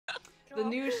The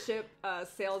new ship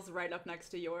sails right up next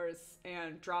to yours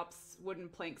and drops wooden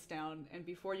planks down, and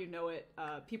before you know it,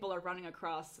 people are running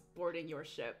across, boarding your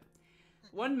ship.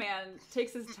 One man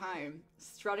takes his time,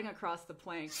 strutting across the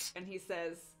plank, and he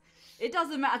says, "It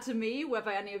doesn't matter to me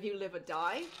whether any of you live or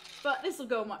die, but this'll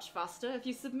go much faster if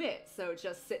you submit, so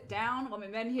just sit down while my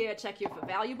men here check you for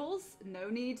valuables. No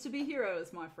need to be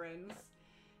heroes, my friends."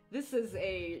 This is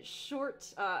a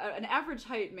short, an average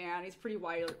height man. He's pretty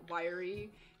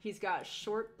wiry. He's got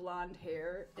short blonde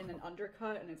hair in an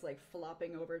undercut, and it's like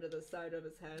flopping over to the side of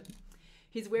his head.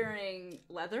 He's wearing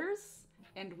leathers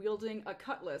and wielding a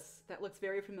cutlass that looks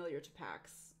very familiar to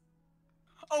Pax.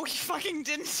 Oh, he fucking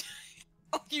didn't.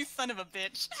 Oh, you son of a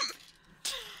bitch.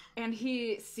 And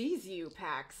he sees you,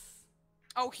 Pax.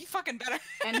 Oh, he fucking better.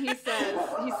 And he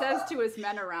says to his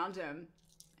men around him,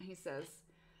 he says,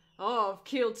 "Oh, I've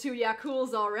killed 2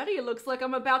 Yakuls already. It looks like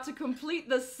I'm about to complete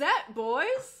the set,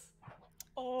 boys."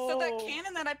 Oh. So that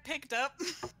cannon that I picked up,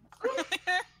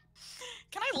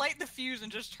 can I light the fuse and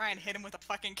just try and hit him with a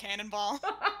fucking cannonball?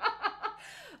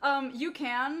 You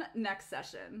can next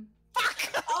session.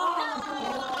 Fuck! Oh